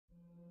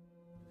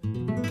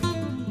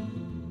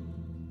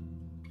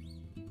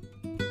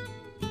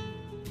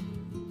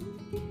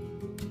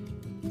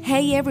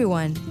Hey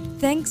everyone!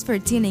 Thanks for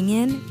tuning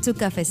in to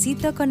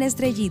Cafecito con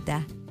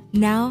Estrellita.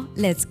 Now,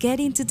 let's get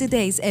into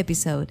today's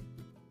episode.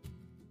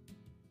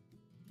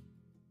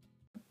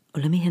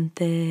 Hola mi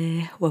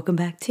gente, welcome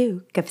back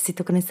to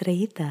Cafecito con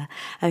Estrellita.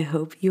 I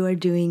hope you are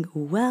doing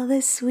well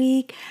this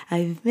week.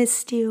 I've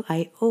missed you.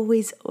 I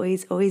always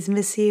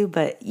miss you,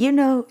 but you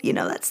know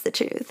that's the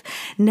truth.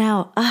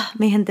 Now,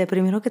 mi gente,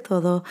 primero que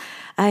todo,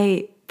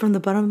 from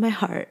the bottom of my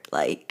heart,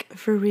 like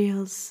for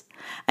reals,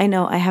 I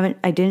know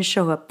I didn't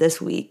show up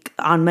this week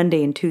on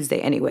Monday and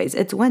Tuesday anyways.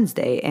 It's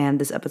Wednesday and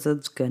this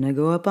episode's gonna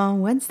go up on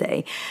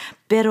Wednesday.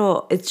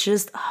 Pero it's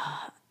just,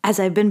 as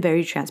I've been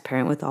very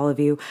transparent with all of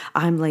you,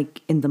 I'm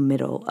like in the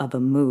middle of a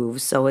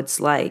move. So it's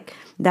like,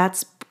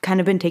 that's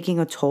kind of been taking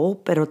a toll.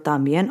 Pero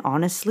también,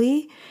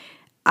 honestly,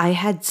 I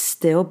had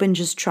still been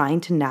just trying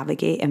to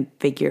navigate and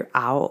figure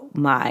out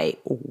my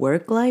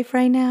work life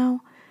right now.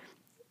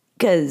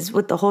 Because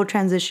with the whole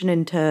transition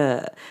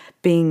into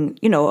being,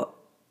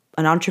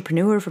 an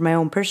entrepreneur for my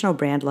own personal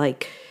brand,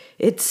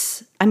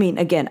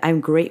 again, I'm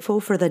grateful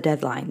for the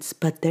deadlines,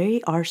 but they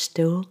are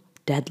still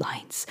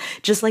deadlines.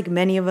 Just like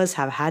many of us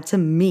have had to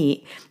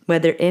meet,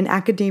 whether in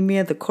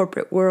academia, the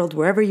corporate world,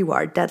 wherever you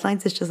are,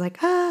 deadlines is just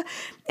like,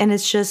 and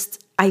it's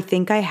just, I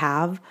think I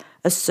have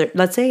I'm going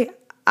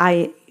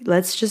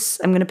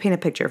to paint a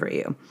picture for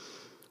you.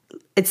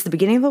 It's the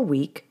beginning of a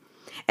week.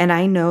 And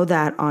I know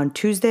that on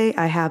Tuesday,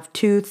 I have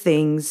 2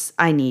 things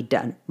I need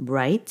done,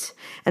 right?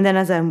 And then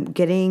as I'm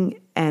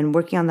getting and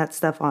working on that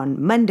stuff on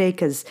Monday,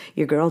 because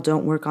your girl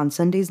don't work on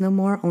Sundays no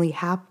more, only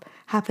half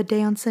a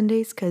day on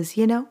Sundays, because,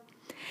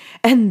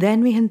 And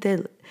then, mi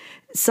gente,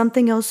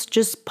 something else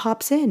just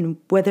pops in,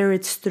 whether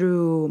it's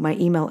through my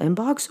email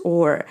inbox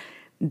or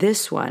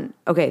this one.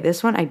 Okay,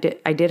 this one, I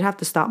did have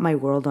to stop my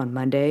world on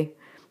Monday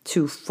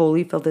to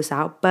fully fill this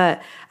out,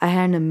 but I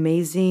had an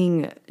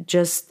amazing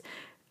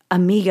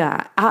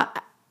amiga.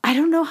 I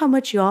don't know how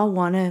much y'all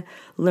want to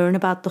learn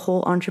about the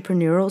whole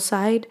entrepreneurial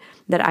side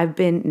that I've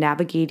been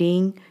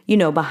navigating,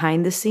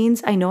 behind the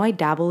scenes. I know I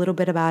dabble a little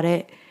bit about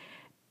it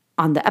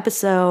on the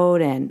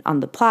episode and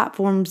on the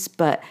platforms,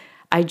 but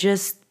I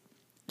just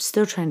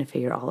still trying to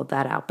figure all of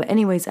that out. But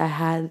anyways, I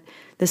had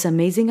this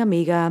amazing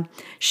amiga.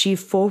 She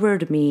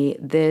forwarded me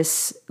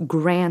this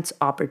grant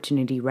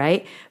opportunity,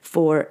 right?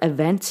 For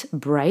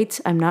Eventbrite.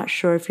 I'm not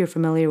sure if you're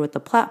familiar with the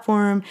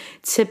platform.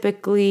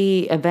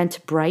 Typically,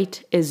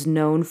 Eventbrite is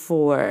known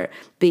for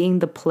being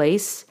the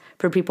place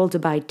for people to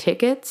buy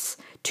tickets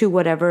to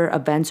whatever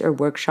events or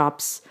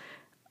workshops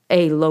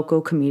a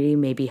local community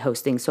may be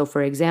hosting. So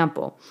for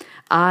example,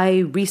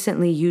 I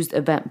recently used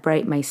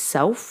Eventbrite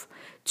myself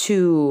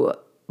to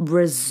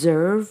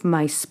reserve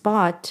my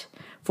spot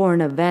for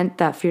an event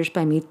that Fierce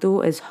by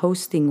Mitu is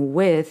hosting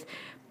with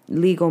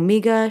Legal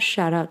Miga,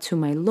 shout out to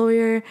my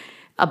lawyer,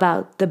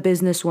 about the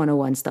business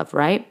 101 stuff,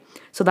 right?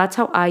 So that's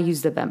how I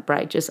used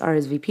Eventbrite, just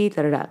RSVP,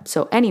 da-da-da.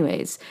 So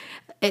anyways,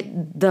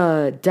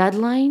 the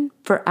deadline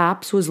for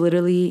apps was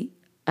literally,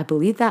 I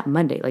believe that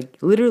Monday, like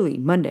literally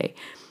Monday.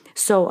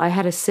 So I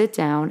had to sit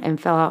down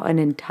and fill out an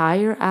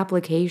entire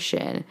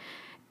application.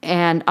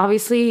 And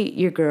obviously,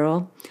 your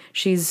girl,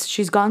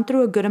 she's gone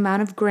through a good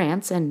amount of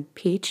grants and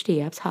PhD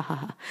apps,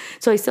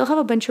 So I still have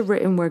a bunch of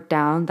written work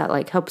down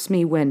that helps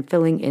me when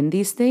filling in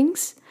these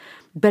things,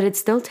 but it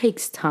still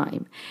takes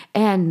time.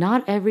 And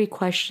not every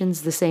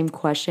question's the same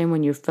question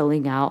when you're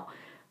filling out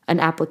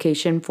an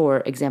application, for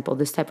example,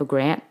 this type of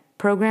grant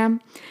program.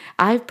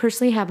 I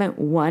personally haven't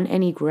won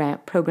any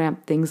grant program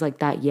things like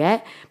that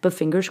yet, but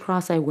fingers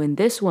crossed I win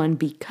this one,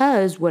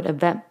 because what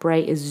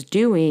Eventbrite is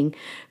doing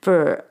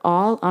for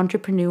all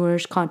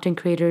entrepreneurs, content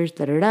creators,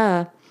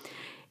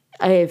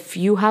 if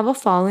you have a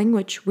following,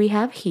 which we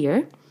have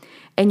here,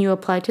 and you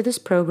apply to this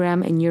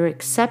program and you're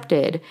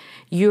accepted,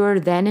 you're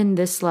then in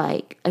this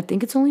I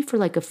think it's only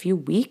for a few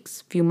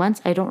weeks, few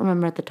months, I don't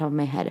remember at the top of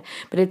my head,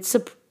 but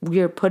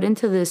you're put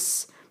into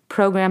this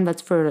program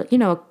that's for,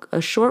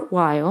 a short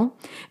while,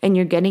 and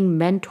you're getting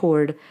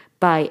mentored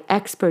by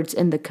experts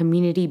in the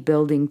community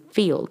building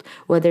field,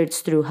 whether it's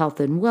through health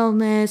and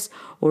wellness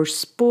or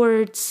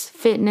sports,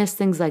 fitness,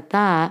 things like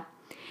that.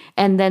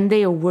 And then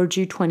they award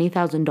you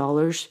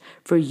 $20,000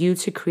 for you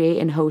to create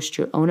and host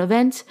your own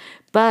event.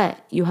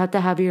 But you have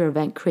to have your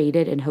event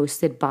created and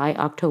hosted by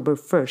October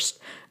 1st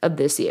of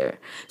this year.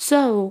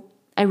 So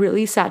I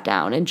really sat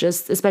down and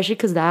especially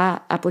because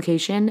that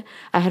application,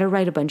 I had to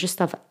write a bunch of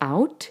stuff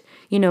out,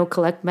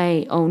 collect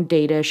my own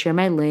data, share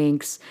my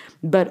links,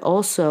 but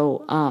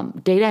also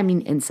data, I mean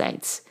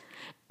insights.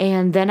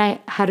 And then I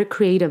had to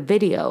create a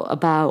video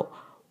about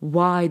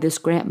why this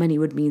grant money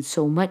would mean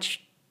so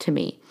much to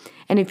me.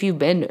 And if you've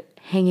been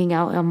hanging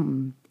out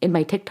in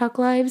my TikTok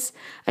lives,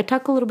 I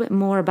talk a little bit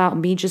more about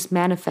me just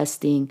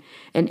manifesting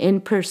an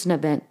in-person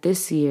event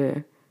this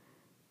year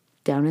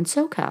down in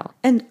SoCal.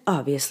 And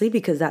obviously,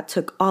 because that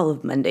took all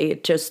of Monday,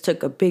 it just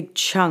took a big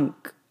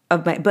chunk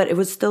but it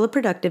was still a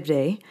productive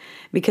day,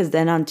 because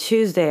then on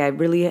Tuesday, I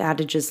really had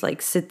to just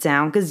sit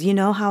down, because you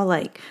know how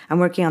I'm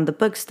working on the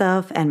book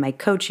stuff and my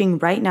coaching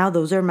right now.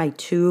 Those are my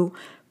 2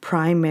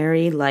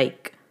 primary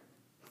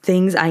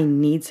things I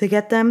need to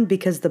get them,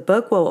 because the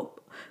book will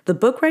The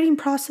book writing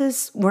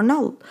process, we're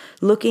not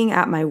looking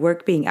at my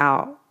work being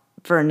out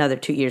for another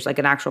 2 years, like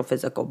an actual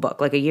physical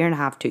book, like a year and a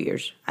half, 2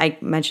 years. I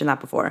mentioned that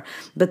before.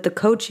 But the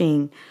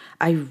coaching,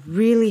 I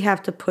really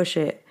have to push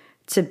it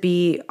to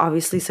be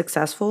obviously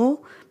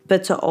successful,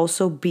 but to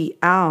also be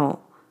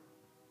out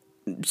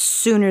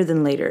sooner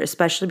than later,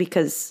 especially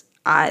because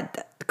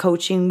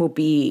coaching will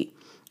be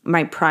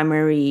my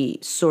primary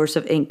source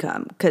of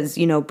income because,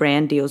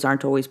 brand deals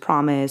aren't always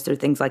promised or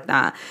things like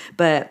that.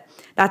 But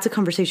that's a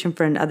conversation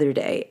for another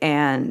day.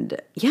 And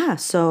yeah,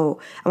 so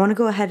I want to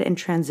go ahead and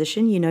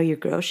transition. Your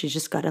girl, she's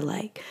just got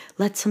to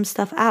let some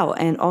stuff out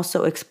and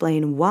also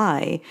explain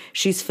why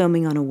she's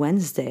filming on a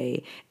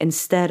Wednesday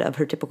instead of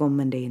her typical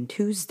Monday and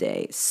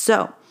Tuesday.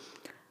 So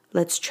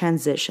let's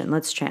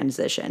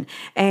transition.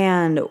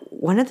 And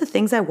one of the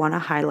things I want to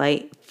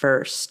highlight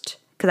first,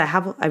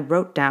 because I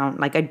wrote down,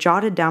 I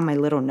jotted down my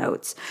little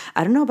notes.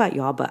 I don't know about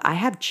y'all, but I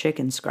have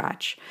chicken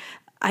scratch.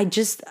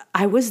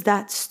 I was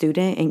that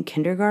student in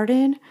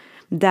kindergarten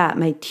that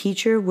my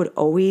teacher would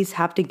always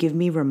have to give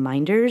me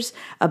reminders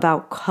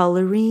about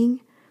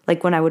coloring,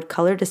 like when I would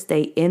color to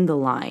stay in the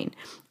line,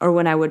 or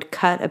when I would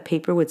cut a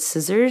paper with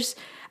scissors.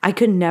 I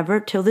could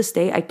never, till this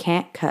day, I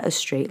can't cut a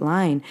straight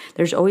line.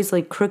 There's always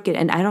crooked,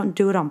 and I don't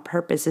do it on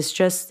purpose. It's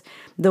just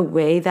the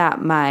way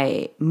that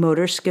my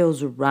motor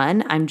skills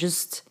run. I'm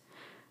just,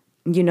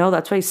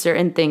 that's why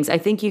certain things, I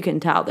think you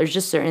can tell, there's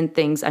just certain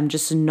things I'm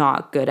just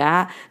not good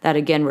at that,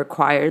 again,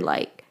 require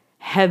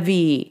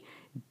heavy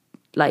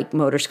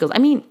motor skills. I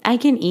mean, I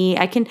can eat,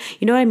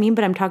 you know what I mean?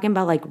 But I'm talking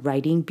about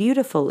writing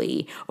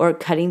beautifully or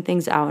cutting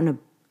things out in a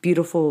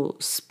beautiful,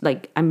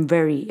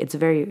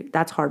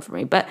 that's hard for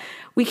me, but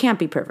we can't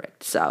be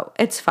perfect. So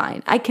it's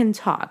fine. I can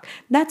talk.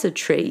 That's a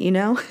trait,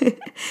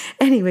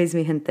 Anyways,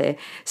 mi gente.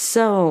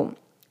 So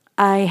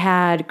I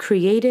had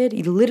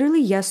created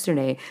literally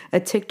yesterday a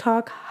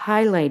TikTok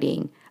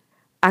highlighting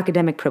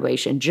academic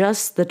probation,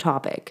 just the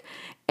topic.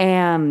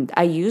 And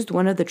I used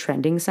one of the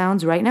trending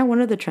sounds. Right now, one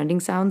of the trending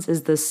sounds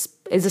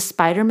is a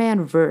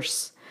Spider-Man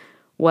verse,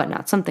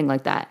 whatnot, something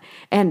like that.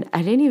 And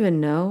I didn't even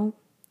know.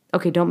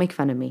 Okay, don't make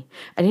fun of me.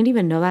 I didn't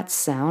even know that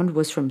sound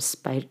was from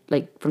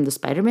from the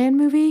Spider-Man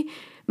movie.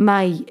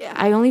 I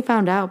only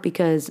found out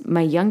because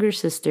my younger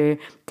sister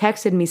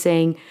texted me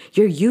saying,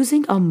 "You're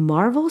using a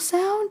Marvel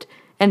sound?"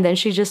 And then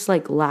she just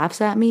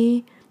laughs at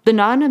me, but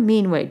not in a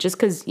mean way, just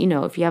because,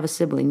 if you have a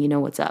sibling, you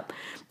know what's up.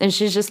 And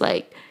she's just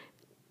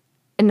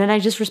and then I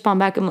just respond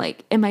back, I'm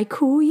like, am I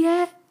cool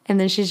yet? And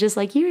then she's just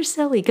like, you're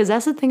silly. Because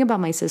that's the thing about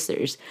my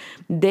sisters.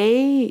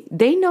 They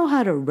know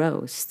how to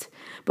roast.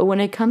 But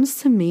when it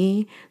comes to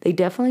me, they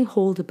definitely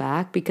hold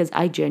back because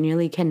I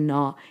genuinely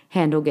cannot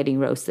handle getting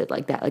roasted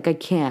like that. I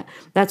can't.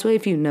 That's why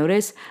if you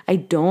notice, I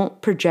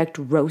don't project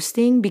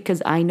roasting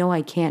because I know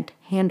I can't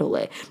handle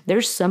it.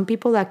 There's some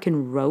people that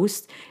can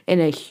roast in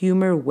a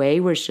humor way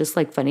where it's just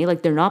funny.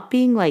 They're not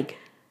being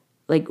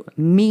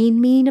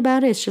mean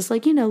about it. It's just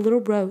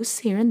little roasts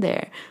here and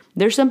there.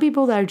 There's some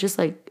people that are just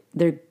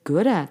they're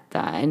good at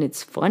that and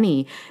it's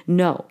funny.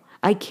 No,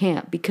 I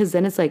can't, because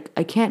then it's I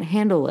can't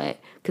handle it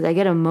because I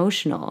get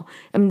emotional.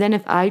 And then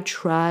if I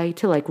try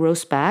to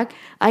roast back,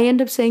 I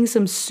end up saying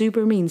some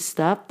super mean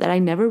stuff that I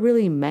never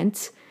really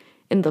meant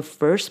in the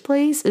first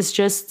place. It's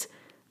just,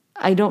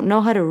 I don't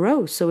know how to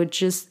roast. So it's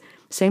just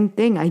same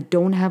thing. I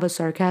don't have a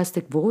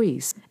sarcastic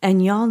voice.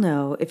 And y'all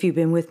know, if you've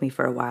been with me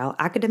for a while,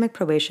 academic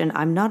probation,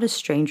 I'm not a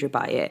stranger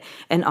by it.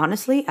 And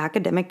honestly,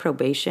 academic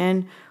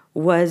probation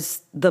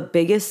was the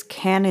biggest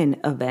canon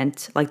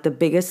event, the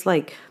biggest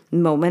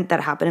moment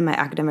that happened in my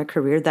academic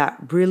career that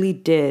really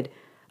did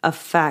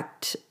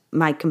affect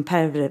my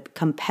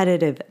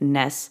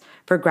competitiveness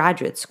for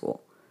graduate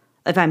school,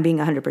 if I'm being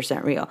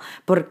 100% real.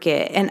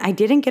 And I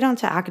didn't get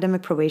onto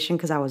academic probation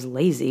because I was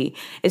lazy.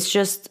 It's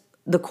just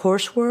the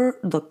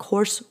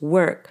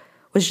coursework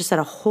was just at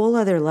a whole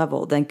other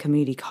level than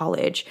community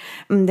college.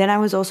 And then I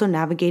was also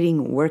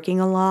working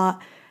a lot,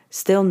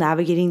 still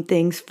navigating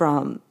things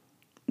from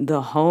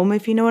the home,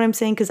 if you know what I'm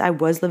saying, because I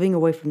was living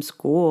away from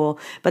school.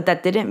 But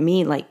that didn't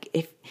mean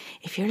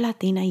if you're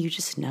Latina, you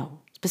just know.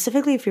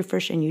 Specifically, if you're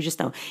first gen, you just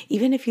know.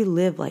 Even if you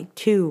live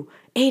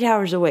 8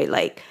 hours away,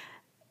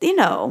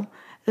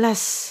 las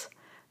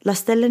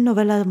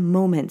telenovela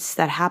moments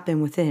that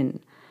happen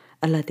within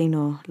a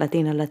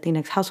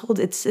Latinx household,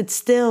 it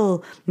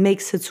still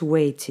makes its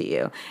way to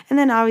you. And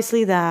then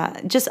obviously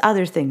that, just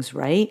other things,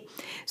 right?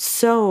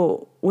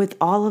 So with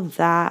all of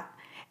that,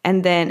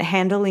 and then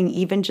handling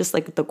even just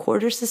the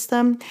quarter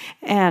system,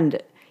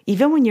 and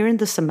even when you're in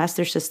the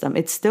semester system,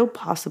 it's still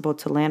possible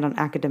to land on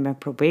academic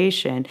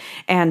probation.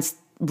 And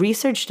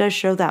research does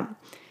show that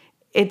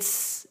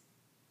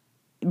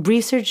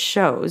research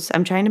shows,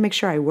 I'm trying to make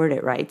sure I word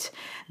it right,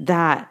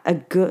 that a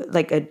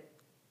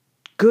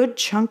good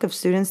chunk of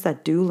students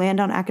that do land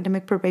on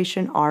academic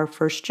probation are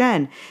first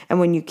gen.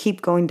 And when you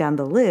keep going down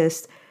the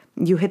list,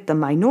 you hit the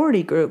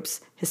minority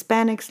groups,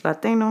 Hispanics,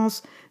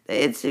 Latinos.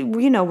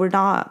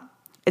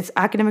 It's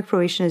academic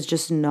probation is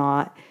just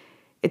not,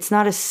 it's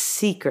not a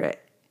secret,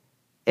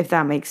 if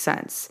that makes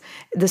sense.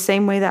 The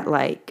same way that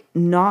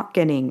not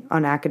getting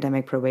on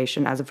academic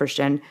probation as a first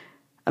gen,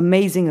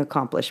 Amazing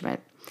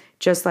accomplishment.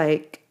 Just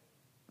like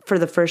for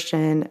the first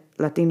gen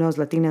Latinos,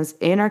 Latinas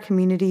in our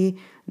community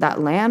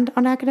that land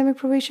on academic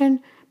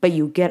probation, but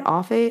you get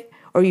off it,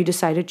 or you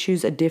decide to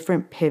choose a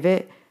different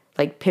pivot,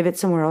 like pivot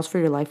somewhere else for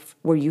your life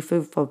where you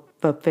feel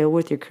fulfilled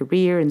with your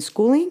career and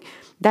schooling,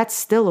 that's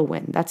still a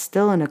win. That's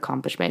still an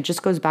accomplishment. It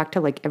just goes back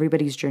to like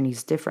everybody's journey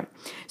is different.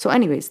 So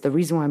anyways, the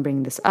reason why I'm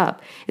bringing this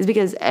up is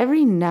because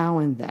every now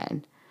and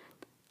then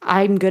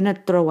I'm going to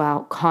throw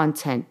out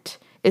content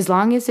as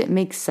long as it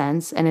makes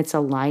sense and it's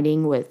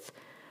aligning with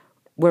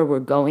where we're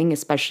going,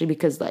 especially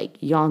because like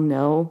y'all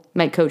know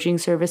my coaching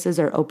services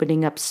are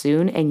opening up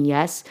soon. And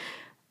yes,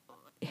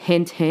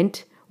 hint,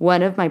 hint,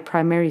 one of my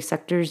primary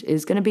sectors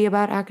is going to be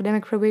about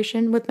academic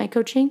probation with my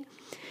coaching.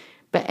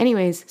 But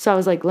anyways, so I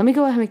was like, let me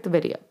go ahead and make the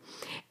video.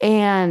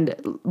 And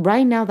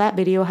right now that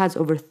video has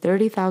over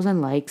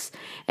 30,000 likes.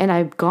 And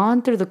I've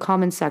gone through the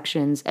comment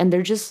sections and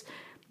they're just,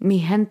 mi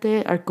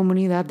gente, our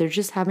comunidad, they're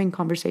just having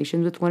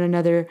conversations with one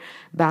another,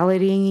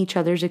 validating each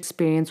other's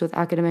experience with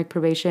academic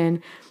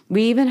probation.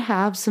 We even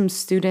have some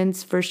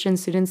students, first-gen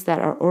students that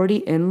are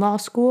already in law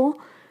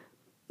school,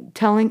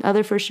 telling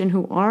other first-gen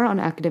who are on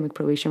academic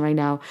probation right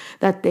now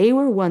that they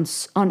were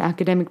once on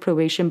academic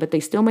probation, but they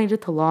still made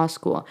it to law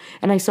school.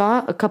 And I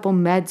saw a couple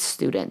med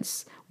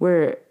students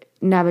were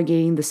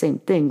navigating the same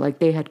thing, like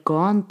they had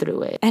gone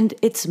through it. And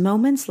it's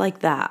moments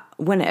like that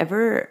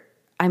whenever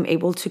I'm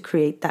able to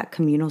create that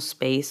communal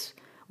space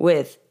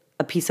with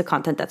a piece of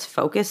content that's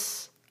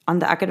focused on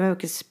the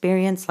academic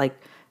experience, like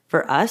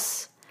for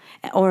us,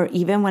 or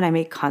even when I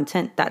make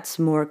content that's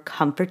more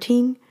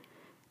comforting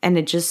and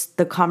it just,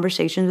 the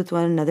conversations with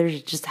one another,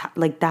 just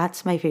like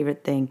that's my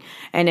favorite thing.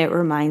 And it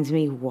reminds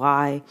me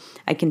why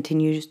I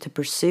continue to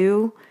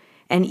pursue.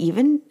 And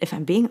even if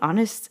I'm being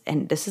honest,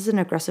 and this is an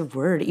aggressive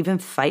word, even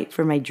fight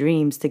for my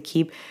dreams to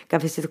keep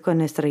Cafecito con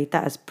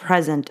Estrellita as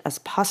present as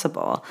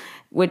possible,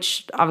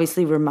 which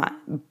obviously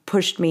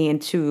pushed me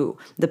into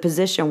the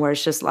position where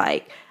it's just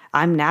like,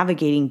 I'm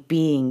navigating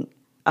being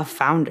a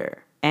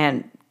founder.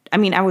 And I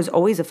mean, I was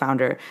always a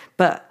founder,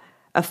 but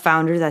a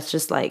founder that's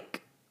just like,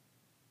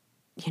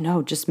 you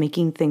know, just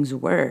making things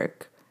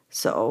work.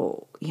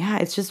 So yeah,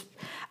 it's just,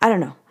 I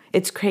don't know.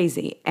 It's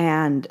crazy.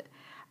 And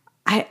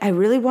I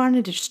really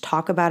wanted to just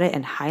talk about it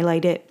and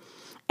highlight it.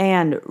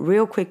 And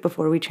real quick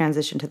before we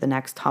transition to the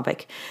next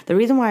topic, the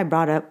reason why I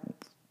brought up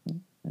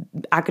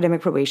academic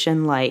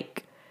probation,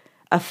 like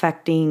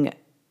affecting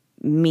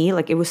me,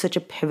 like it was such a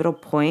pivotal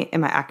point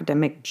in my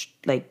academic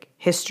like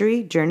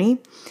history journey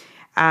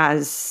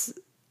as,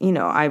 you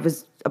know, I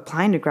was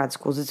applying to grad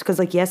schools. It's because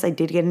like, yes, I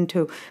did get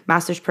into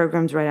master's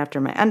programs right after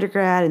my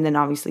undergrad. And then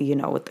obviously, you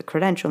know, with the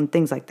credential and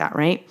things like that,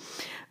 right?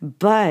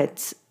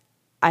 But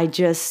I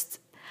just,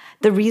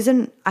 the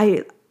reason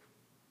why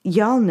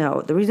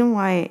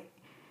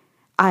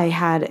I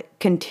had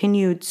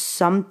continued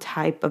some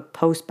type of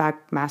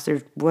post-bac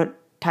master's, what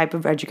type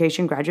of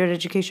education, graduate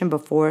education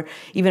before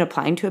even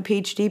applying to a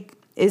PhD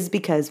is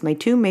because my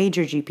two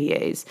major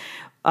GPAs,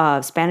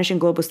 Spanish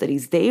and Global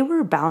Studies, they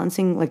were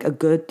balancing like a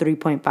good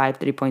 3.5,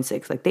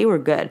 3.6. Like they were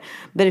good.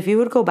 But if you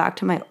would go back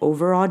to my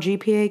overall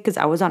GPA, because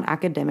I was on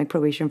academic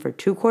probation for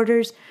 2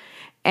 quarters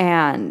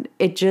and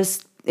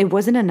it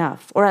wasn't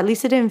enough, or at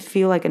least it didn't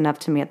feel like enough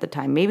to me at the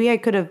time. Maybe I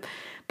could have,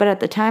 but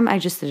at the time I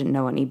just didn't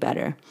know any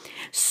better.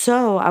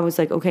 So I was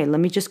like, okay, let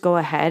me just go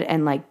ahead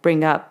and like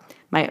bring up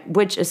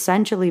which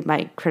essentially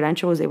my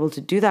credential was able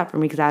to do that for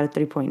me because I had a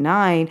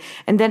 3.9.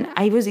 And then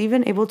I was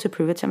even able to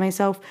prove it to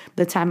myself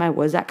the time I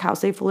was at Cal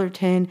State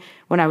Fullerton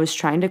when I was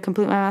trying to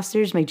complete my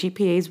master's, my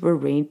GPAs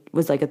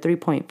was like a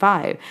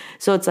 3.5.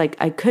 So it's like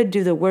I could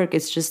do the work.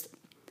 It's just,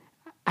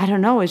 I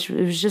don't know. It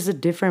was just a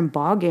different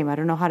ball game. I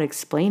don't know how to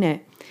explain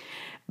it.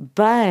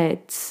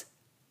 But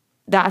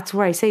that's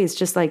where I say it's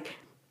just like,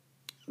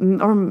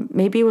 or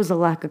maybe it was a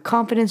lack of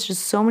confidence,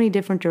 just so many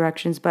different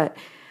directions. But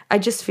I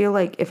just feel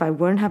like if I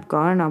wouldn't have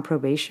gone on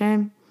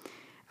probation,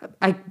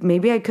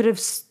 maybe I could have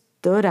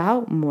stood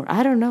out more.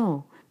 I don't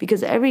know,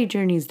 because every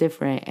journey is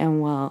different.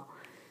 And well,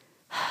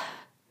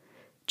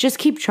 just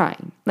keep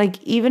trying.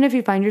 Like, even if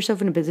you find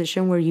yourself in a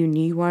position where you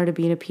knew you wanted to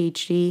be in a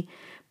PhD,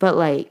 but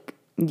like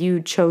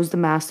you chose the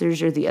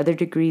master's or the other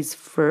degrees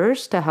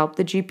first to help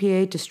the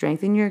GPA to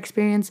strengthen your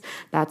experience,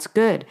 that's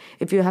good.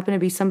 If you happen to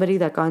be somebody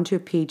that got into a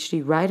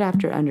PhD right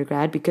after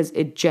undergrad because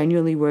it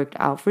genuinely worked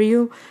out for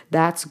you,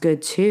 that's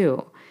good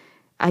too.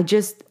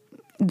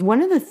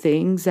 One of the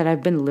things that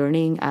I've been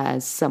learning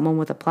as someone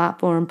with a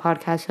platform,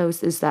 podcast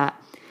host, is that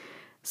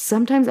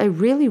sometimes I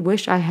really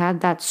wish I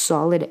had that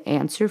solid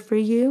answer for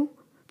you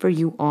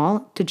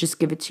all, to just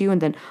give it to you,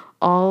 and then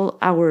all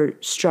our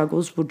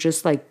struggles will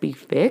just like be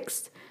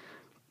fixed.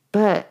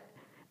 But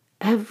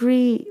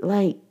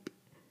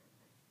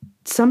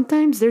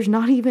sometimes there's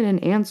not even an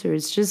answer.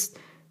 It's just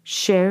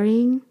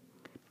sharing,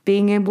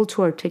 being able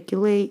to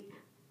articulate,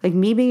 like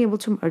me being able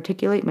to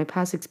articulate my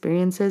past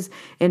experiences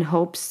in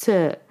hopes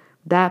to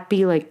that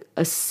be like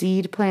a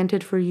seed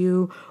planted for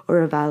you,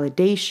 or a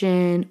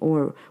validation,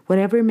 or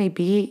whatever it may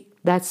be,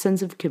 that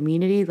sense of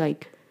community.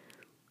 Like,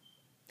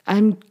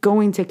 I'm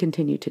going to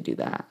continue to do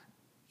that.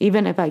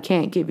 even if I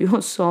can't give you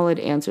a solid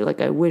answer like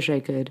I wish I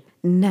could.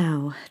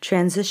 Now,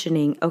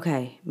 transitioning.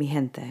 Okay, mi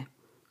gente.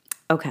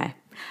 Okay.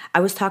 I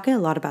was talking a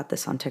lot about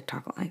this on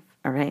TikTok Live,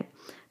 all right?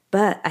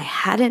 But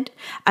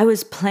I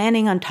was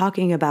planning on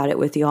talking about it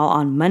with y'all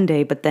on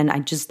Monday, but then I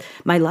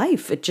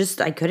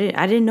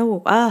didn't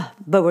know,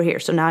 but we're here.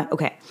 So now,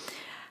 okay.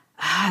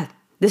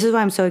 This is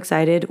why I'm so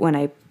excited when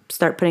I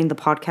start putting the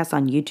podcast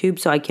on YouTube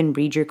so I can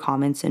read your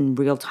comments in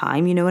real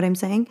time. You know what I'm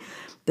saying?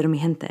 Pero mi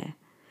gente,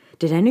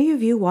 did any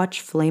of you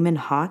watch Flamin'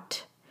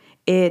 Hot?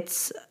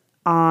 It's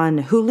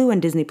on Hulu and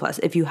Disney Plus.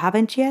 If you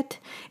haven't yet,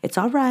 it's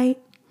all right.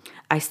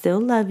 I still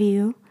love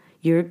you.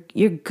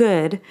 You're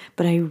good,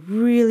 but I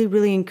really,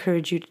 really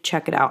encourage you to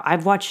check it out.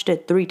 I've watched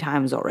it 3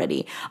 times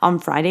already. On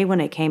Friday when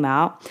it came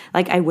out,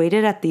 like I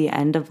waited at the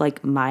end of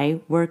like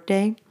my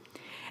workday,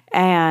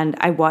 and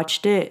I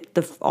watched it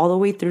all the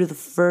way through the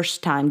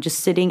first time, just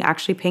sitting,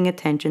 actually paying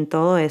attention,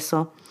 todo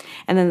eso.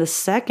 And then the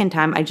second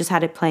time, I just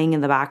had it playing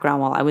in the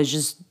background while I was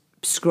just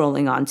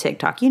scrolling on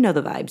TikTok. You know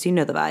the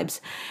vibes.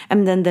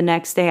 And then the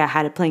next day, I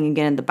had it playing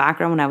again in the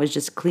background when I was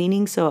just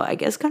cleaning. So I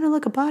guess kind of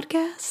like a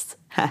podcast.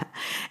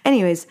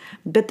 Anyways,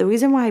 but the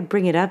reason why I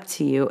bring it up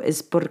to you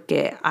is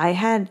porque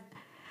I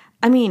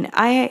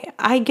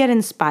get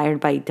inspired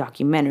by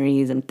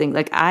documentaries and things.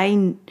 Like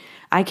I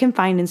can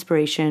find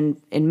inspiration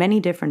in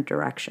many different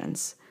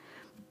directions.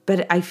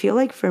 But I feel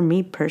like for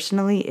me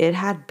personally, it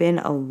had been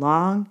a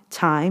long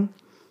time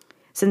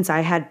since I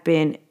had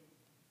been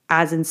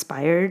as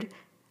inspired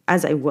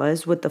as I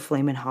was with the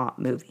Flamin' Hot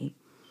movie.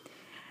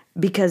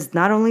 Because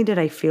not only did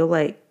I feel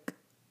like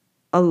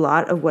a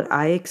lot of what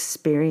I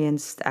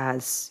experienced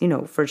as,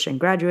 first-gen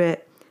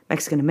graduate,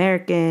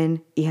 Mexican-American,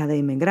 hija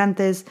de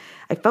inmigrantes,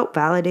 I felt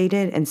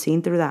validated and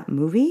seen through that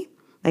movie,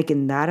 like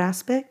in that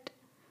aspect.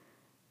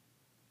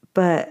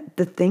 But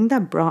the thing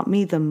that brought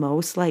me the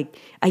most, like,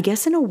 I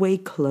guess in a way,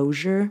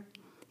 closure,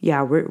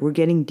 yeah, we're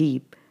getting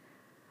deep,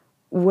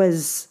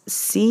 was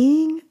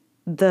seeing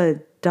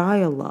the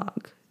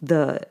dialogue,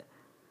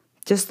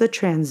 just the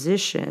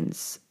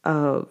transitions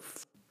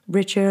of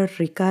Richard,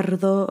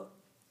 Ricardo,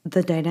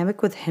 the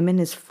dynamic with him and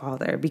his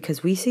father,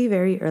 because we see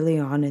very early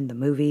on in the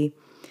movie,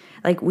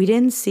 like we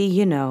didn't see,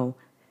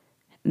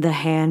 the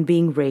hand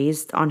being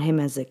raised on him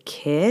as a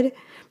kid,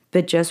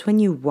 but just when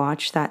you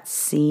watch that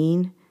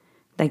scene,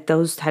 like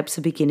those types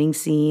of beginning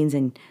scenes,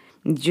 and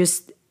it's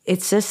just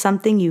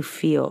something you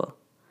feel.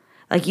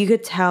 Like you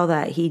could tell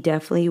that he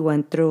definitely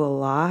went through a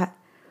lot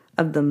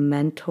of the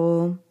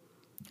mental,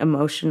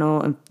 emotional,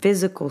 and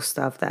physical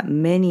stuff that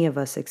many of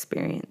us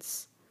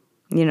experience,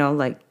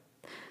 like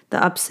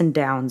the ups and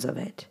downs of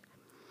it.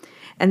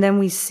 And then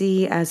we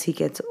see as he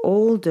gets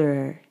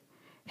older,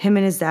 him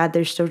and his dad,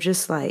 they're still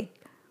just like,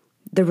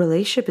 the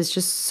relationship is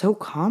just so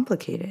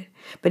complicated.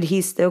 But he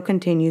still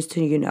continues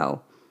to,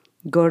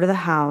 go to the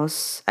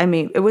house. I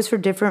mean, it was for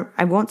different,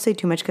 I won't say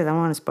too much because I don't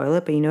want to spoil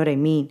it, but you know what I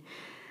mean.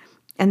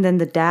 And then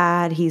the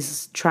dad,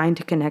 he's trying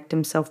to connect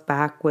himself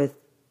back with,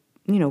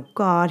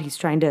 God. He's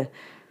trying to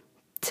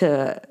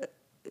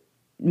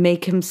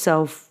make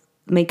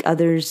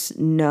others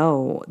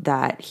know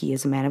that he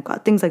is a man of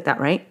God, things like that,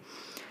 right?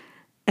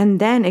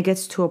 And then it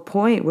gets to a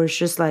point where it's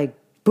just like,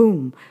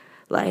 boom,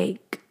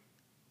 like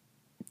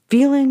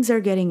feelings are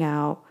getting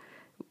out,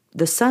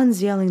 the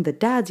son's yelling, the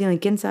dad's yelling,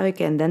 quién sabe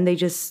qué, and then they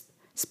just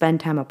spend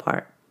time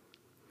apart.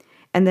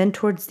 And then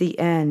towards the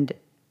end,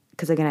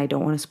 because again, I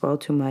don't want to spoil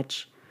too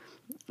much,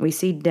 we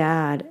see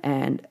dad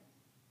and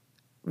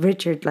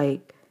Richard,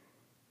 like,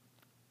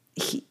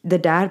 the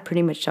dad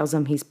pretty much tells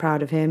him he's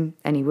proud of him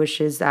and he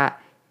wishes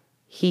that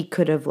he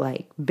could have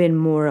like been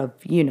more of,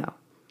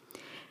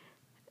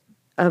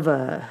 of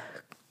a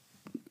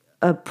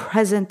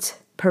present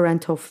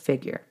parental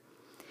figure.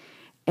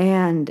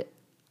 And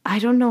I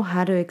don't know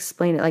how to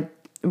explain it. Like,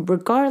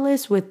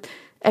 regardless, with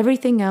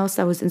everything else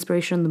that was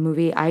inspirational in the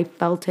movie, I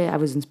felt it. I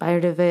was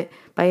inspired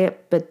by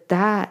it. But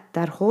that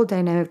whole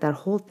dynamic, that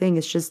whole thing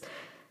is just,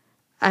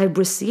 I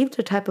received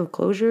a type of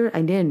closure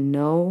I didn't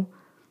know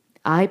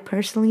I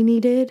personally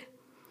needed.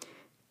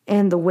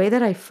 And the way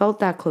that I felt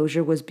that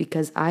closure was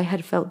because I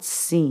had felt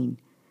seen.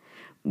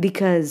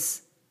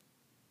 Because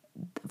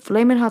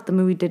Flamin' Hot, the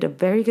movie, did a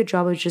very good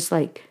job of just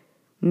like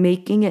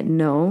making it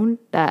known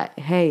that,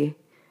 hey,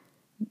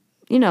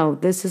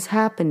 this is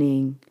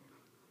happening.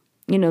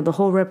 The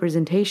whole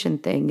representation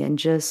thing, and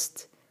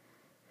just,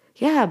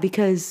 yeah,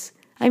 because,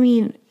 I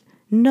mean,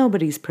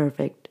 nobody's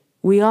perfect.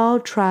 We all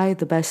try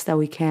the best that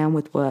we can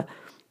with what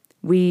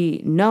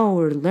we know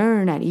or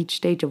learn at each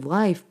stage of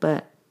life,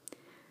 but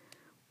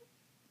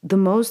the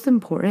most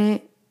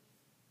important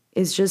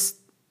is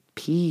just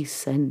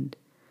peace and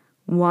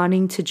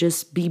wanting to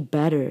just be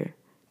better,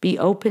 be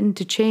open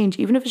to change,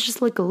 even if it's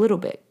just like a little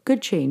bit,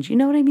 good change, you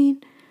know what I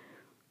mean?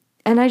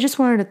 And I just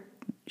wanted to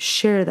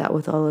share that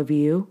with all of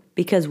you,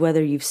 because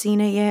whether you've seen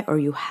it yet or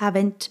you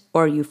haven't,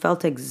 or you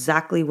felt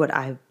exactly what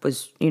I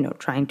was,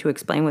 trying to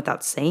explain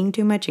without saying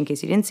too much in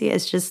case you didn't see it,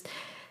 it's just,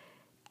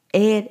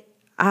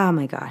 oh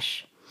my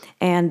gosh.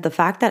 And the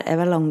fact that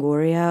Eva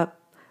Longoria,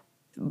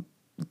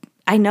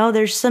 I know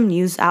there's some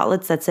news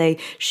outlets that say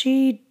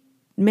she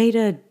made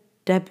a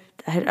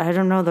I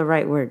don't know the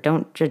right word.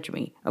 Don't judge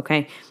me,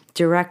 okay?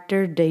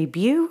 Director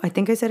debut. I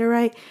think I said it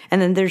right.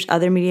 And then there's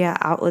other media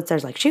outlets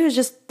that's like, she was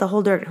just the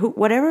whole director.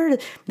 Whatever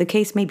the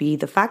case may be,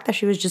 the fact that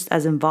she was just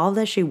as involved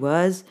as she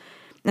was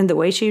and the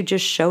way she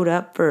just showed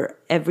up for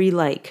every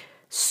like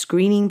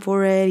screening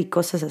for it y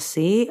cosas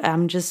así,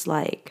 I'm just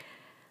like,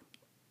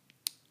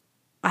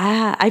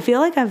 I feel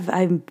like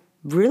I'm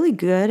really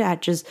good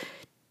at just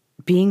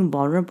being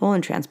vulnerable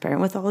and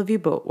transparent with all of you.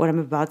 But what I'm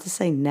about to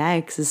say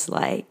next is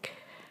like,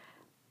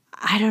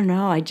 I don't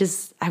know.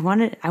 I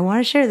want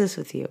to share this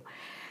with you.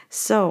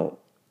 So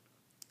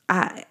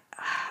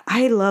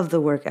I love the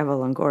work Eva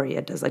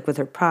Longoria does, like with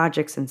her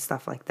projects and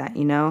stuff like that,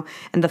 you know?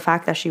 And the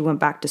fact that she went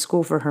back to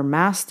school for her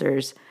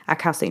master's at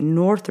Cal State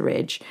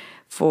Northridge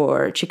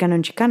for Chicano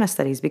and Chicana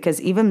studies, because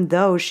even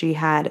though she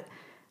had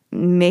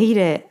made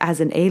it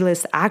as an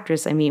A-list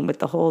actress, I mean, with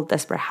the whole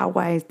Desperate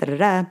Housewives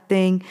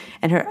thing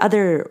and her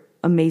other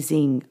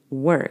amazing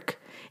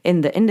work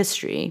in the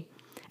industry,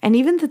 and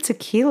even the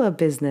tequila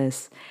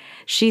business,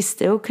 she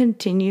still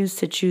continues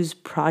to choose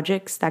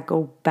projects that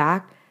go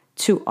back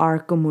to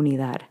our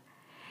comunidad.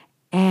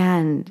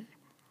 And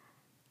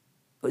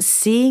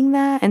seeing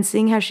that and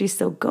seeing how she's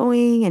still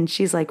going and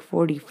she's like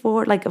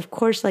 44, like, of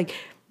course, like,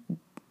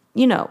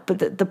 you know,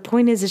 but the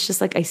point is, it's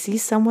just like I see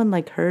someone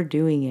like her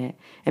doing it.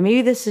 And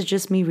maybe this is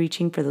just me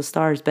reaching for the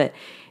stars, but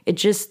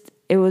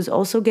it was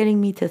also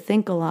getting me to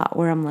think a lot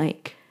where I'm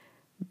like,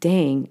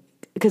 dang,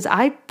 because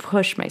I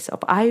push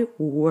myself. I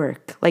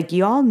work. Like,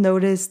 y'all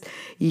noticed,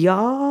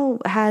 y'all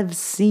have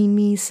seen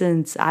me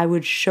since I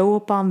would show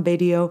up on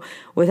video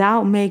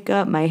without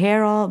makeup, my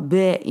hair all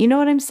bit. You know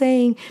what I'm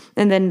saying?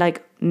 And then,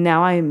 like,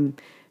 now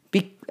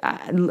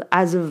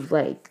as of,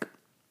 like,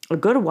 a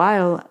good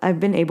while, I've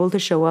been able to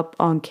show up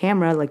on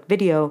camera, like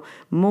video,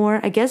 more,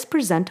 I guess,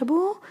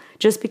 presentable,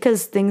 just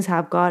because things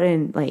have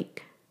gotten,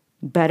 like,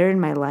 better in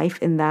my life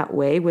in that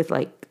way with,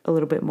 like, a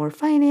little bit more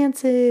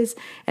finances,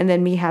 and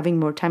then me having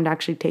more time to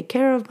actually take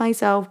care of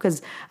myself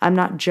because I'm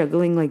not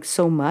juggling like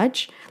so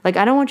much. Like,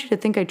 I don't want you to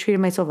think I treated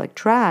myself like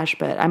trash,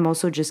 but I'm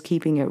also just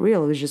keeping it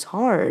real. It was just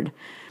hard,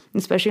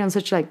 especially on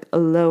such like a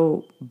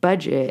low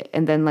budget,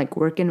 and then like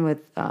working with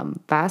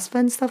FAFSA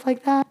and stuff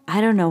like that. I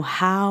don't know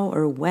how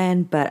or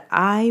when, but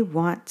I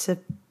want to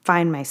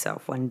find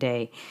myself one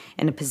day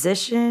in a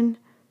position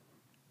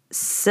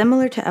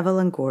similar to Eva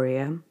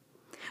Longoria,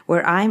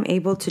 where I'm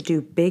able to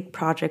do big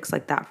projects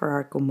like that for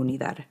our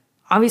comunidad.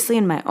 Obviously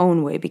in my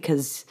own way,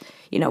 because,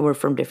 you know, we're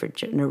from different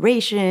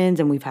generations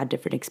and we've had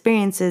different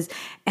experiences.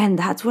 And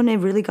that's when it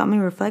really got me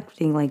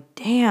reflecting, like,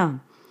 dang,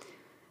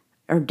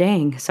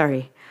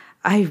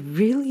 I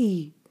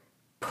really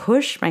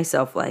push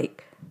myself,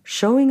 like,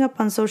 showing up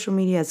on social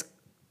media as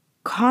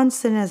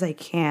constant as I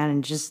can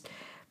and just,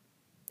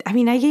 I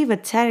mean, I gave a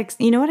TEDx,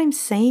 you know what I'm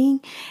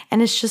saying?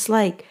 And it's just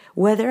like,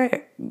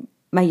 whether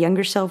my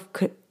younger self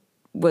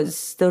was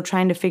still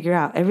trying to figure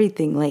out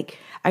everything, like,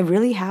 I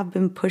really have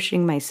been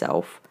pushing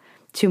myself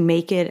to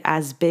make it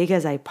as big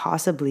as I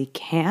possibly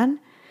can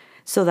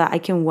so that I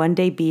can one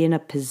day be in a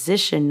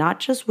position, not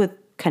just with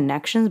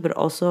connections, but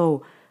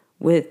also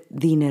with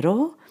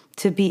dinero,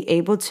 to be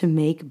able to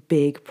make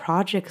big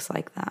projects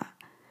like that.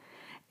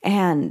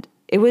 And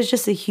it was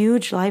just a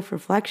huge life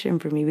reflection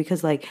for me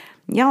because, like,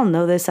 y'all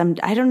know this,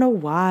 I don't know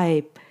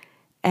why.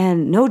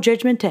 And no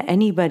judgment to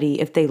anybody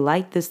if they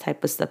like this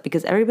type of stuff,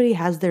 because everybody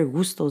has their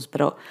gustos,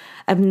 but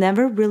I've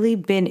never really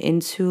been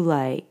into,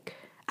 like,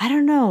 I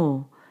don't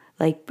know,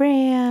 like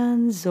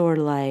brands or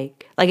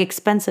like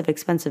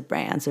expensive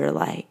brands, or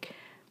like,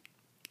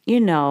 you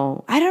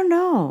know, I don't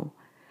know.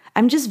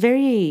 I'm just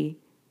very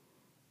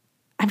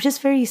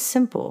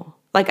simple.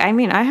 Like, I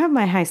mean, I have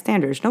my high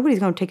standards. Nobody's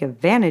going to take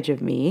advantage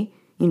of me,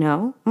 you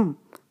know?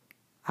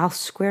 I'll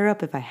square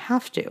up if I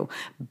have to.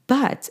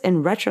 But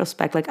in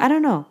retrospect, like, I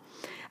don't know.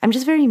 I'm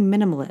just very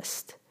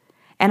minimalist,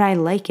 and I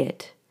like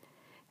it.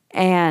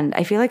 And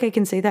I feel like I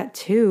can say that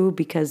too,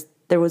 because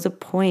there was a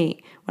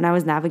point when I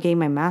was navigating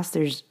my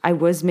master's, I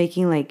was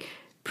making like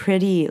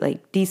pretty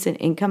like decent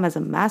income as a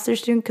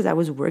master's student because I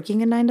was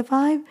working a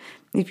 9-to-5,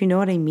 if you know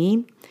what I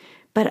mean.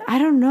 But I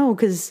don't know,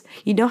 because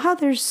you know how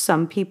there's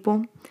some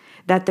people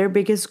that their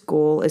biggest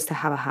goal is to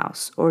have a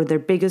house, or their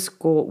biggest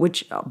goal,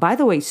 which, by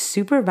the way,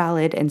 super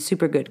valid and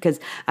super good, because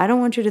I don't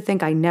want you to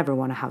think I never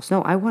want a house.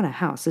 No, I want a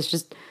house. It's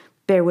just,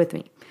 bear with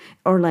me.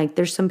 Or like,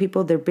 there's some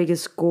people, their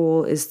biggest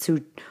goal is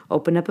to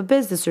open up a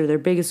business, or their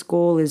biggest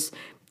goal is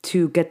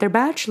to get their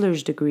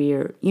bachelor's degree,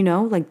 or, you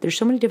know, like, there's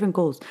so many different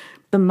goals.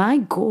 But my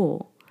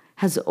goal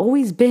has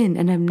always been,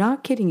 and I'm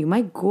not kidding you,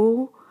 my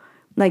goal,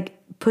 like,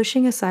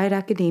 pushing aside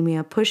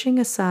academia, pushing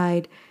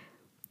aside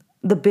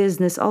the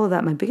business, all of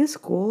that, my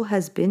biggest goal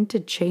has been to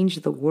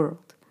change the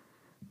world.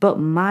 But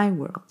my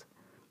world,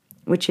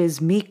 which is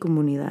mi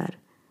comunidad,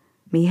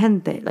 mi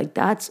gente, like,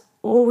 that's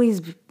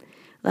always,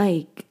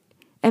 like,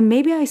 and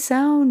maybe I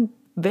sound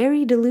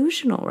very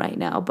delusional right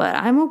now, but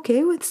I'm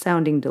okay with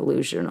sounding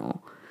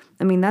delusional.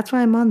 I mean, that's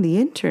why I'm on the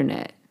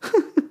internet.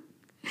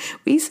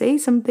 We say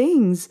some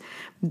things,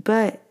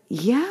 but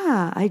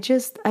yeah,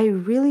 I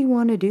really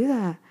want to do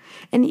that.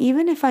 And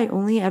even if I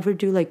only ever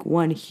do like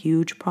one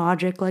huge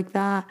project like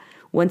that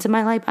once in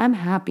my life, I'm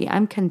happy.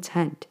 I'm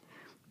content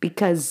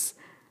because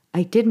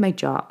I did my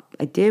job.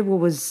 I did what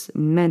was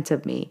meant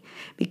of me.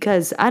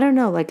 Because I don't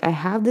know, like I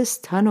have this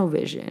tunnel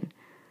vision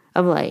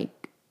of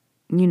like,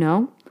 you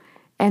know,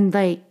 and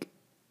like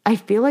I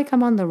feel like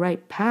I'm on the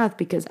right path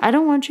because I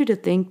don't want you to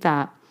think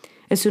that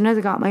as soon as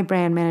I got my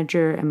brand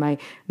manager and my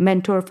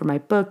mentor for my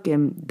book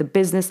and the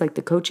business, like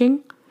the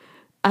coaching,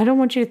 I don't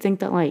want you to think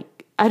that,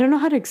 like, I don't know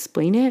how to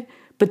explain it,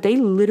 but they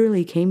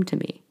literally came to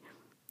me.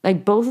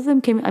 Like, both of them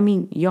came. I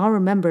mean, y'all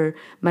remember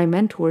my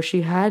mentor,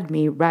 she had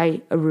me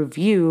write a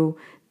review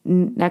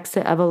next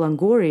to Eva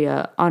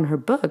Longoria on her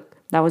book.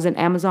 That was an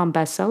Amazon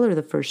bestseller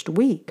the first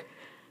week,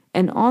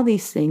 and all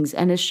these things.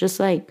 And it's just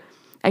like,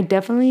 I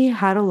definitely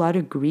had a lot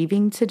of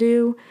grieving to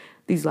do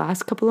these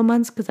last couple of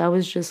months because I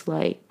was just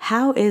like,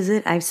 how is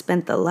it I've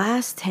spent the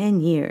last 10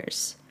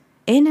 years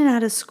in and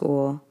out of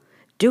school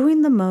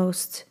doing the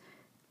most?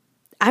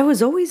 I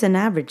was always an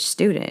average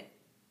student.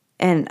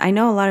 And I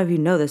know a lot of you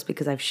know this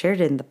because I've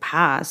shared it in the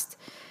past.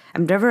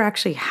 I've never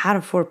actually had a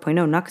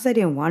 4.0, not because I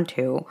didn't want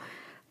to,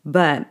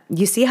 but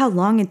you see how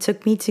long it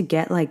took me to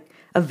get like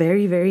a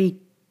very, very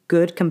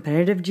good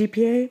competitive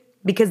GPA?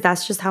 Because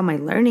that's just how my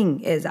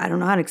learning is. I don't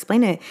know how to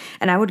explain it.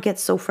 And I would get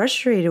so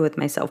frustrated with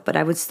myself, but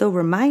I would still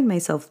remind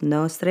myself,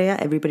 no, Estrella,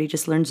 everybody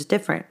just learns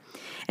different.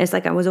 And it's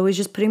like I was always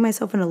just putting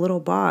myself in a little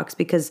box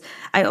because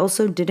I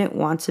also didn't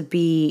want to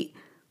be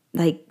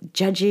like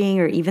judging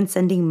or even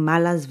sending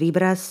malas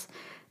vibras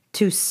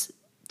to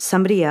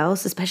somebody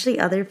else, especially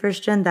other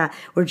first gen that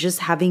were just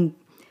having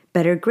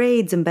better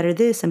grades and better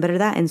this and better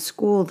that in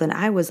school than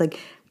I was. Like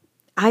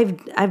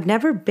I've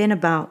never been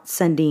about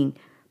sending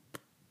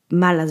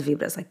malas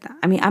vibras like that.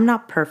 I mean, I'm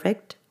not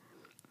perfect,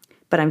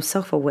 but I'm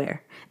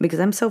self-aware. Because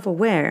I'm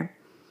self-aware,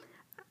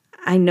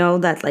 I know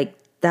that like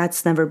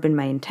that's never been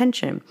my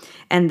intention.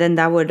 And then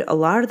that would, a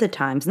lot of the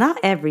times, not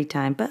every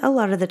time, but a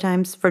lot of the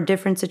times for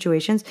different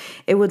situations,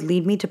 it would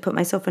lead me to put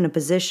myself in a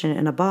position,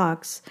 in a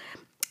box,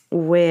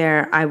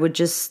 where I would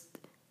just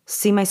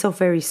see myself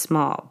very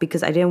small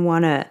because I didn't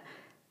want to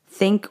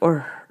think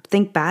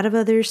bad of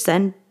others,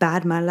 send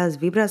bad malas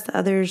vibras to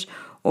others,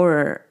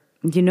 or,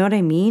 you know what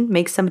I mean?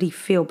 Make somebody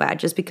feel bad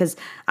just because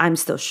I'm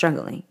still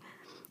struggling.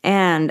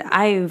 And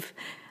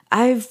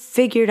I've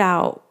figured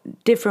out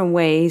different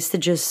ways to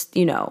just,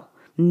 you know,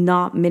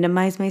 not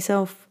minimize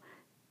myself,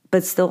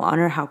 but still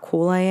honor how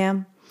cool I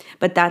am.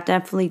 But that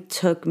definitely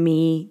took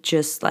me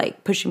just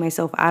like pushing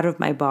myself out of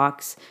my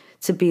box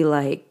to be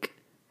like,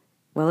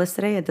 well,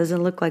 yesterday it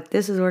doesn't look like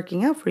this is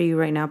working out for you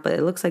right now, but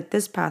it looks like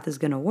this path is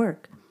going to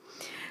work.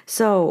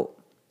 So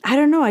I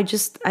don't know.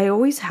 I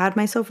always had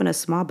myself in a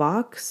small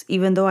box,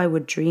 even though I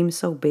would dream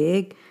so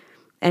big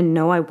and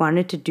know I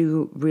wanted to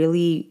do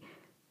really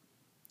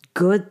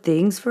good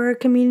things for our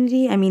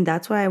community. I mean,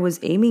 that's why I was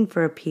aiming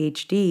for a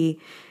PhD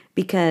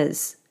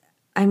because,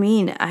 I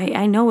mean,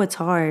 I know it's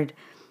hard,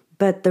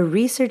 but the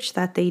research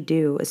that they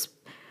do is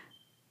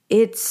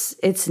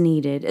it's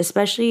needed,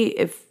 especially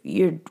if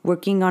you're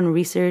working on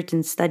research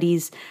and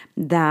studies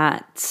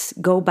that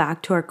go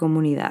back to our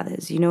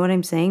comunidades. You know what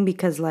I'm saying?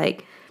 Because,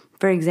 like,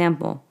 for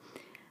example,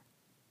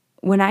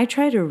 when I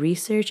try to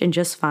research and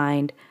just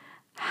find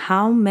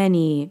how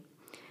many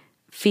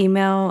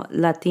female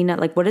Latina,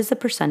 like what is the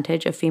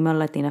percentage of female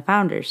Latina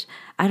founders,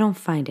 I don't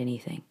find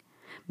anything.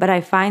 But I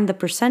find the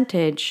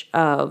percentage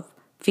of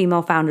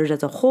female founders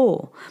as a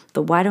whole.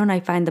 But why don't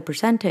I find the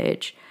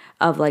percentage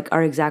of like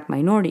our exact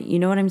minority? You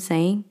know what I'm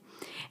saying?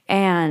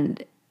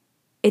 And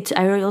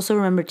I also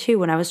remember too,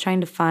 when I was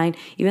trying to find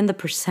even the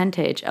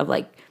percentage of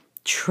like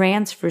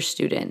transfer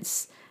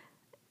students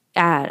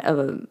at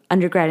an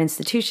undergrad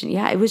institution.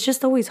 Yeah, it was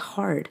just always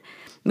hard,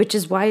 which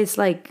is why it's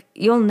like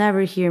you'll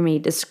never hear me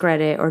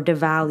discredit or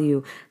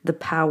devalue the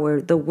power,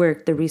 the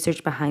work, the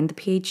research behind the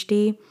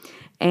PhD.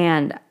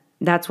 And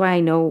that's why I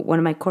know one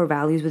of my core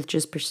values was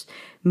just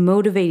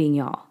motivating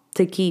y'all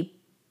to keep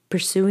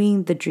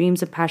pursuing the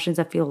dreams and passions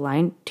that feel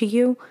aligned to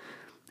you.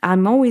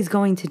 I'm always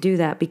going to do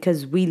that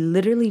because we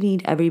literally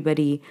need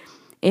everybody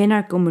in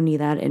our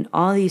comunidad, in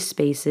all these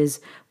spaces,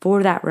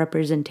 for that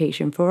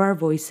representation, for our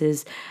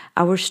voices,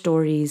 our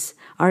stories,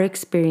 our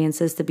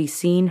experiences to be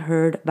seen,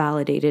 heard,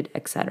 validated,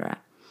 etc.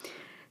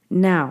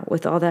 Now,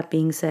 with all that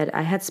being said,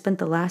 I had spent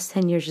the last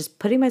 10 years just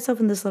putting myself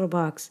in this little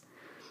box.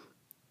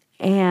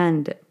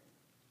 And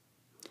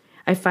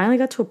I finally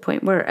got to a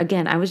point where,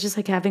 again, I was just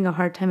like having a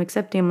hard time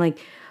accepting. I'm like,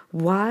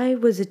 why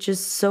was it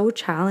just so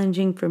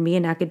challenging for me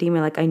in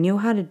academia? Like, I knew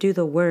how to do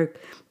the work,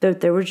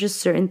 but there were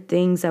just certain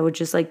things I would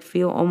just like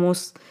feel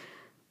almost,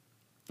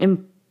 I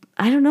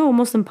don't know,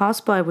 almost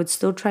impossible. I would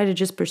still try to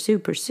just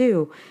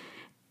pursue.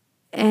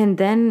 And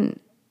then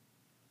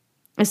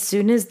as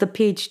soon as the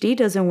PhD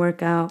doesn't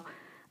work out,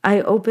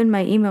 I open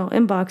my email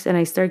inbox and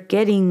I start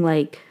getting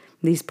like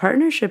these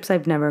partnerships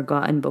I've never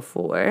gotten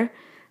before.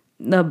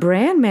 The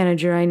brand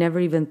manager I never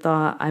even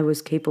thought I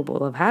was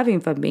capable of having,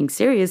 if I'm being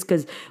serious,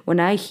 because when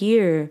I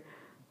hear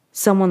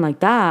someone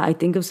like that, I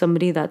think of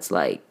somebody that's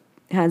like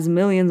has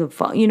millions of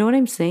followers. You know what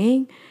I'm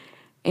saying?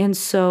 And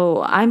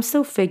so I'm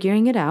still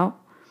figuring it out,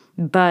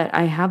 but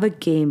I have a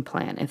game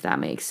plan, if that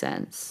makes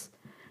sense.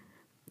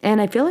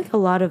 And I feel like a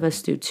lot of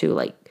us do too.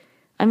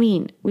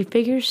 We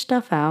figure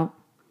stuff out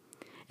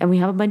and we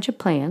have a bunch of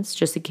plans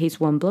just in case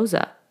one blows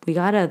up. We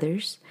got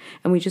others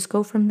and we just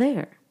go from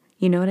there.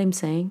 You know what I'm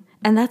saying?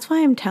 And that's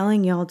why I'm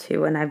telling y'all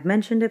too. And I've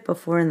mentioned it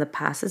before in the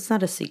past. It's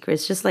not a secret.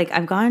 It's just like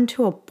I've gotten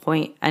to a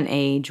point, an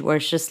age where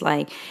it's just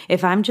like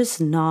if I'm just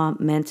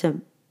not meant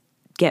to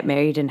get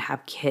married and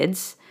have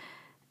kids,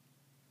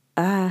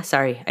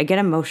 I get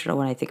emotional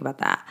when I think about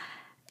that.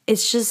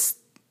 It's just,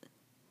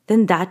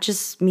 then that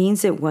just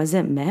means it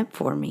wasn't meant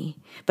for me.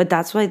 But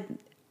that's why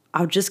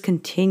I'll just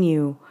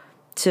continue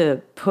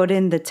to put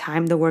in the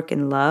time, the work,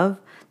 and love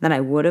that I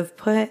would have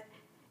put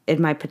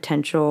in my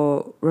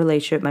potential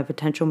relationship, my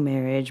potential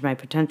marriage, my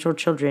potential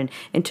children,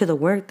 into the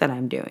work that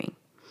I'm doing.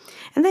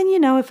 And then,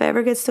 if it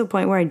ever gets to a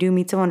point where I do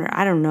meet someone, or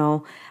I don't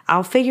know,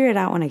 I'll figure it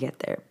out when I get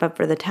there. But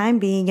for the time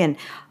being, and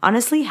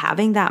honestly,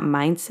 having that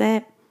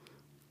mindset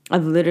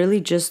of literally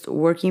just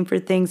working for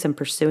things and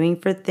pursuing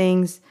for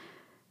things,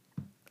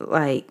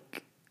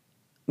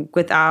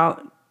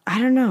 without,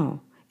 I don't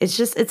know,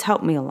 it's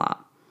helped me a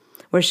lot.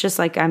 Where it's just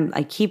like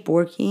I keep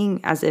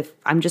working as if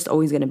I'm just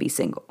always going to be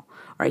single.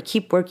 Or I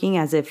keep working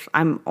as if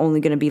I'm only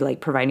going to be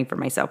providing for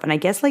myself. And I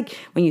guess when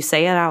you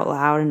say it out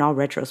loud in all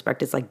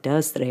retrospect, it's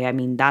does today. I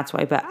mean, that's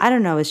why. But I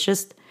don't know. It's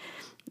just,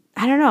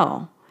 I don't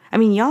know. I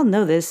mean, y'all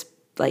know this.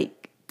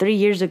 3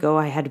 years ago,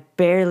 I had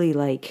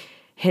barely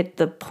hit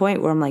the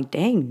point where I'm like,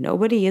 dang,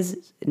 nobody's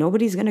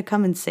going to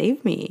come and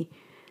save me.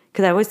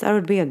 Because I always thought it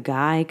would be a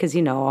guy. Because,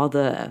 all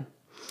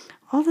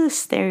the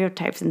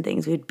stereotypes and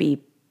things would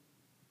be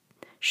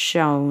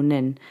shown.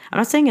 And I'm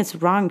not saying it's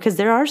wrong, because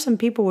there are some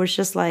people where it's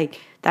just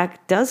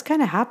that does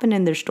kind of happen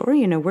in their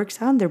story and it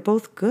works out and they're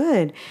both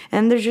good.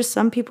 And there's just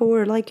some people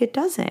where it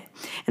doesn't.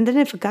 And then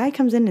if a guy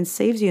comes in and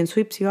saves you and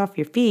sweeps you off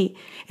your feet,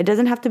 it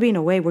doesn't have to be in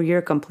a way where you're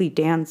a complete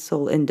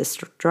damsel in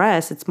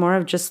distress. It's more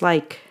of just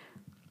let's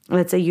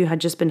say you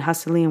had just been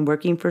hustling and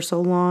working for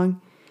so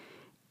long,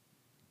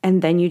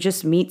 and then you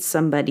just meet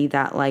somebody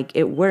that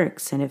it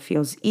works and it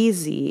feels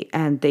easy,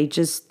 and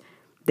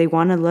they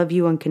want to love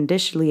you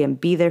unconditionally and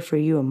be there for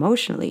you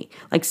emotionally.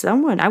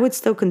 Someone, I would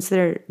still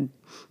consider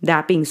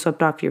that being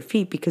swept off your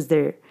feet, because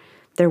they're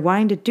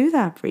wanting to do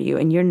that for you.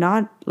 And you're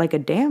not like a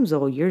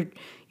damsel. You're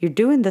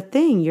doing the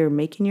thing. You're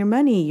making your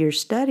money. You're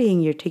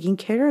studying. You're taking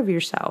care of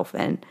yourself.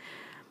 And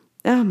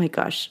oh my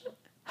gosh.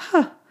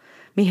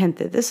 Mi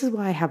gente, this is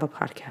why I have a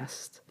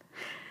podcast.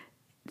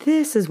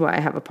 This is why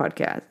I have a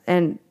podcast.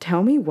 And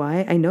tell me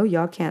why. I know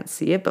y'all can't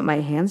see it, but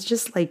my hand's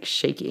just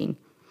shaking.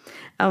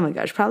 Oh my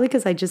gosh, probably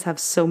because I just have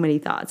so many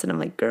thoughts. And I'm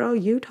like, girl,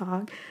 you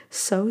talk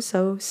so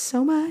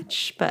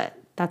much. But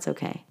that's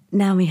okay.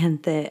 Now, mi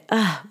gente,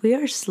 we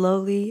are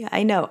slowly,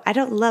 I know, I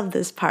don't love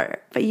this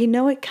part, but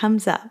it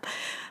comes up.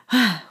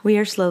 We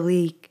are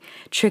slowly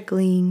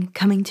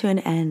coming to an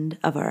end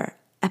of our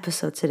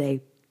episode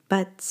today.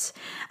 But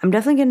I'm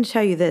definitely going to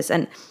tell you this.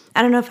 And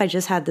I don't know if I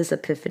just had this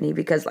epiphany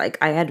because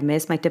I had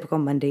missed my typical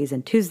Mondays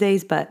and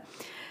Tuesdays, but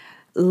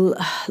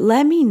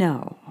let me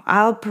know.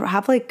 I'll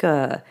have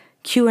a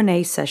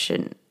Q&A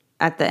session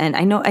at the end.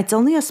 I know it's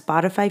only a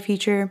Spotify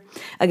feature.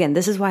 Again,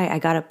 this is why I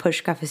got to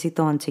push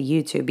Cafecito onto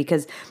YouTube,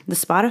 because the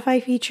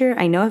Spotify feature,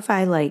 I know if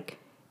I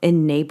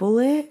enable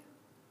it.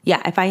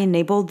 Yeah, if I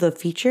enable the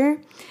feature,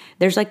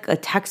 there's a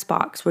text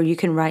box where you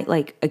can write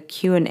a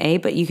Q&A,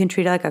 but you can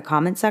treat it like a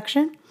comment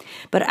section.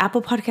 But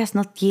Apple Podcast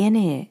no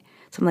tiene.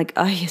 So I'm like,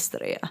 ay,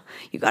 Estrella,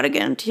 you got to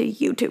get into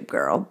YouTube,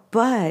 girl.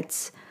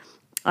 But,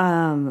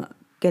 ¿qué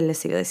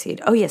les iba a decir?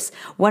 Oh, yes.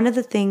 One of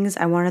the things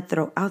I want to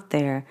throw out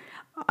there,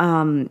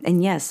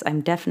 and yes,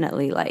 I'm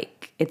definitely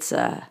it's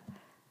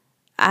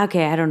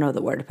okay, I don't know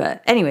the word,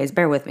 but anyways,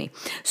 bear with me.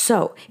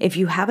 So if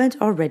you haven't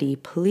already,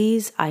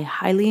 please, I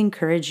highly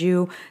encourage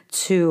you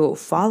to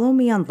follow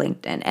me on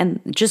LinkedIn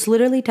and just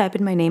literally type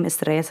in my name,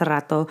 Estrella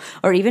Serrato,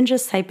 or even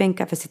just type in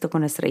Cafecito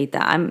con Estrellita.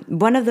 I'm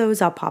one of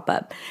those, I'll pop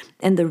up.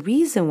 And the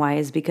reason why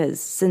is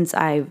because since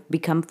I've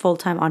become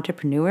full-time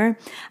entrepreneur,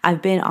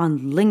 I've been on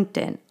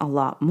LinkedIn a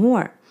lot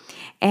more.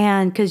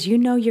 And because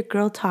your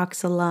girl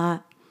talks a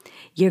lot.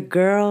 Your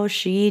girl,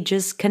 she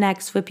just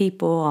connects with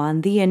people on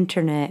the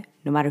internet,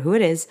 no matter who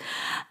it is.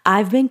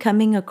 I've been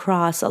coming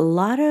across a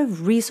lot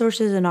of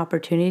resources and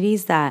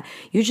opportunities that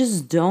you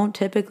just don't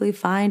typically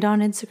find on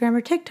Instagram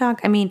or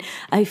TikTok. I mean,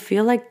 I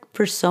feel like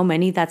for so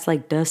many, that's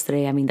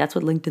dustre. I mean, that's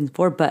what LinkedIn's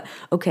for. But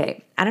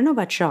okay, I don't know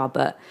about y'all,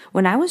 but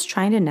when I was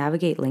trying to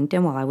navigate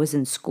LinkedIn while I was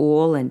in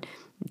school and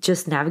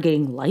just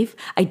navigating life,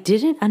 I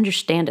didn't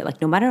understand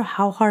it. No matter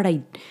how hard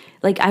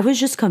I was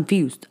just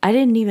confused. I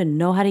didn't even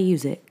know how to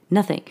use it.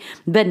 Nothing.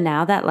 But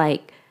now that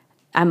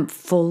I'm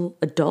full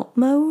adult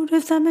mode,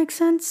 if that makes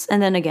sense.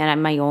 And then again,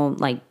 I'm my own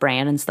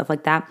brand and stuff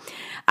like that.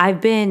 I've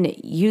been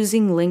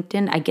using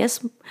LinkedIn, I guess,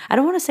 I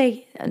don't want to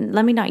say,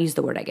 let me not use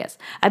the word, I guess.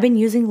 I've been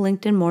using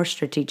LinkedIn more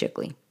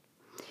strategically.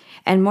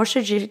 And more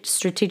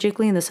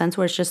strategically in the sense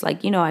where it's just I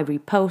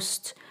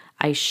repost,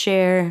 I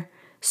share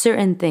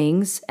certain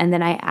things, and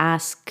then I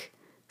ask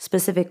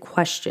specific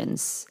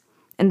questions.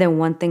 And then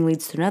one thing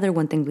leads to another,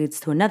 one thing leads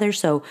to another.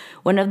 So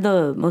one of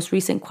the most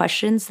recent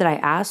questions that I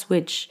asked,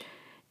 which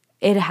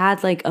it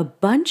had like a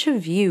bunch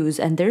of views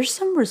and there's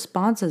some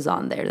responses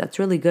on there that's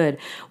really good,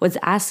 was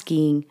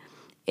asking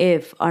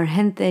if our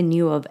gente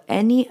knew of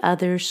any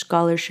other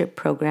scholarship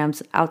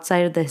programs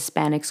outside of the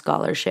Hispanic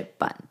Scholarship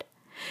Fund.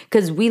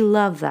 Because we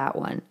love that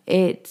one.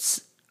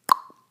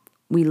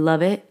 We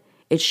love it.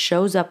 It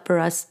shows up for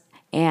us,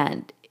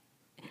 and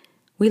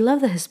we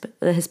love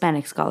the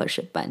Hispanic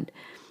Scholarship Fund.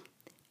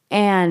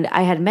 And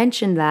I had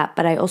mentioned that,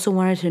 but I also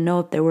wanted to know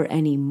if there were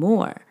any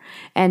more.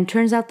 And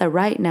turns out that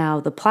right now,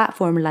 the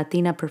platform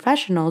Latina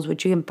Professionals,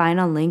 which you can find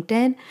on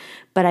LinkedIn,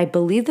 but I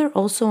believe they're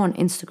also on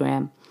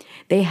Instagram,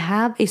 they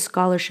have a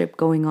scholarship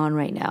going on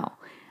right now.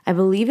 I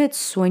believe it's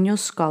Sueños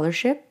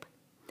Scholarship.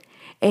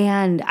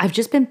 And I've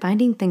just been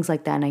finding things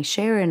like that, and I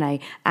share and I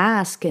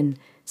ask, and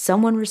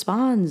someone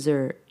responds,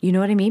 or you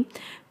know what I mean?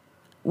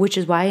 Which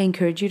is why I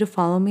encourage you to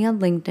follow me on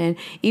LinkedIn.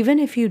 Even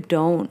if you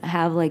don't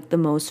have like the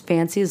most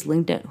fanciest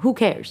LinkedIn, who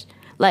cares?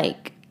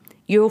 Like,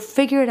 you'll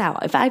figure it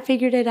out. If I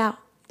figured it out,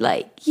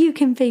 like, you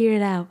can figure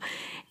it out.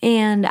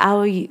 And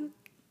I'll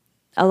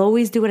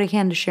always do what I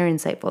can to share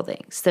insightful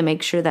things, to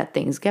make sure that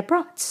things get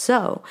brought.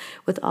 So,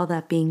 with all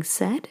that being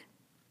said,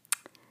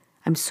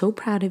 I'm so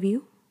proud of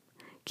you.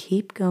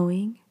 Keep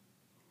going.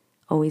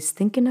 Always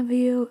thinking of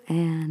you.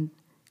 And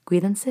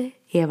cuídense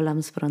y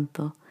hablamos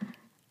pronto.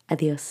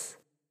 Adiós.